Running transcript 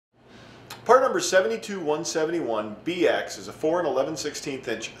Part number 72171BX is a 4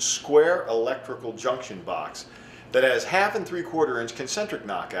 11/16" square electrical junction box that has 1/2 and 3/4 inch concentric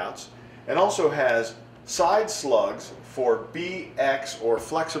knockouts and also has side slugs for BX or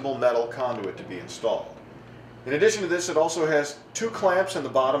flexible metal conduit to be installed. In addition to this, it also has 2 clamps in the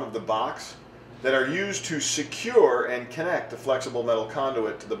bottom of the box that are used to secure and connect the flexible metal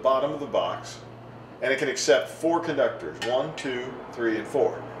conduit to the bottom of the box, and it can accept 4 conductors, 1, 2, 3, and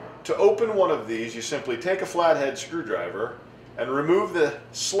 4. To open one of these, you simply take a flathead screwdriver and remove the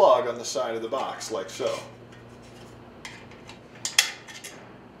slug on the side of the box, like so.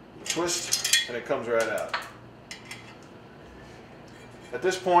 Twist, and it comes right out. At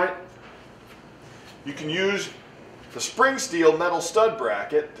this point, you can use the spring steel metal stud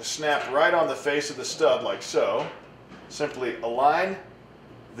bracket to snap right on the face of the stud, like so. Simply align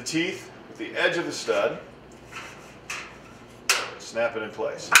the teeth with the edge of the stud, snap it in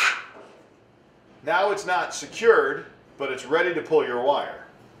place. Now it's not secured, but it's ready to pull your wire.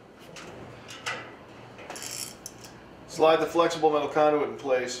 Slide the flexible metal conduit in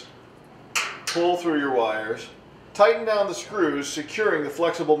place, pull through your wires, tighten down the screws securing the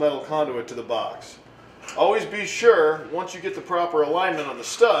flexible metal conduit to the box. Always be sure, once you get the proper alignment on the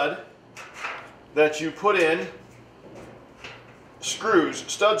stud, that you put in screws,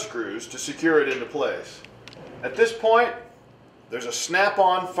 stud screws, to secure it into place. At this point, there's a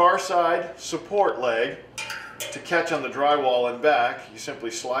snap-on far side support leg to catch on the drywall and back. You simply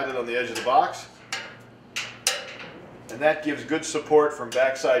slide it on the edge of the box, and that gives good support from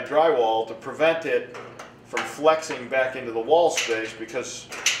backside drywall to prevent it from flexing back into the wall space, because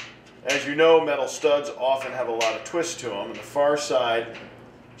as you know, metal studs often have a lot of twist to them, and the far side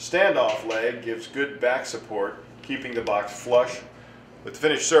standoff leg gives good back support, keeping the box flush with the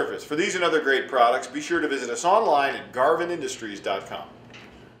finished surface. For these and other great products, be sure to visit us online at garvinindustries.com.